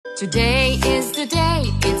Today is the day,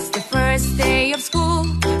 it's the first day of school.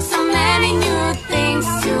 So many new things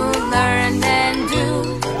to learn and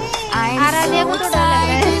do. I'm so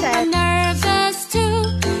excited but nervous too,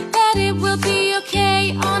 that it will be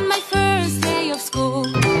okay on my first day of school.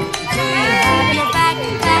 Do you have your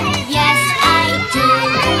backpack? Yes, I do.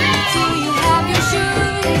 Do you have your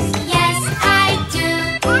shoes? Yes, I do.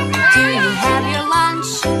 Do you have your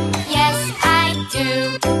lunch? Yes, I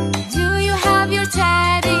do. Do you have your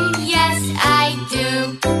teddy? Yes, I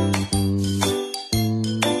do.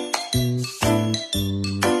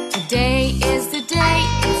 Today is the day,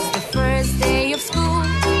 it's the first day of school.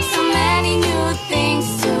 So many new things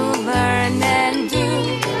to learn and do.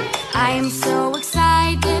 I am so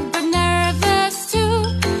excited but nervous too,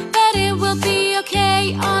 but it will be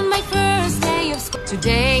okay on my first day of school.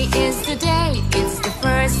 Today is the day, it's the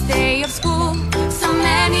first day of school. So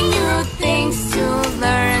many new things to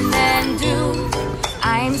learn and do.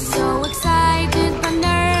 I'm so excited but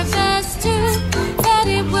nervous too, that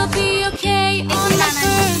it will be okay on my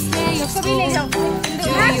first day of school. Do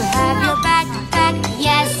you have your backpack?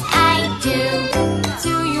 Yes, I do.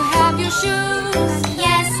 Do you have your shoes?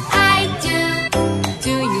 Yes, I do.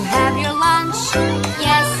 Do you have your lunch?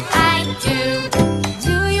 Yes, I do.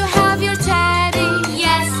 Do you have your teddy?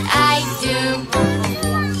 Yes, I do.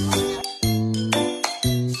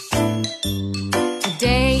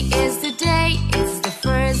 Today is the day, it's the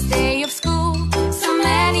first day of school. So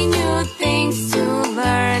many new things to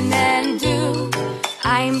learn and do.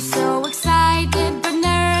 I'm so excited but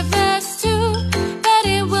nervous too, but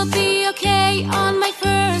it will be okay on my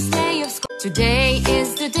first day of school. Today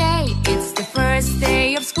is the day, it's the first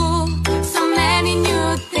day of school. So many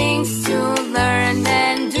new things to learn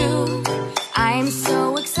and do. I'm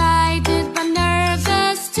so excited but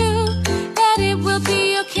nervous too, that it will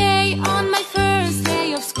be okay on my first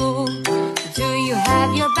day of school. Do you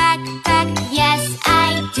have your backpack? Yes,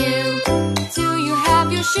 I do. Do you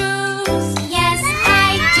have your shoes? Yes,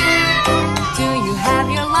 I do. Do you have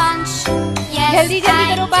your lunch? Yes,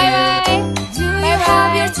 I do. Do you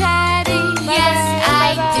have your tag?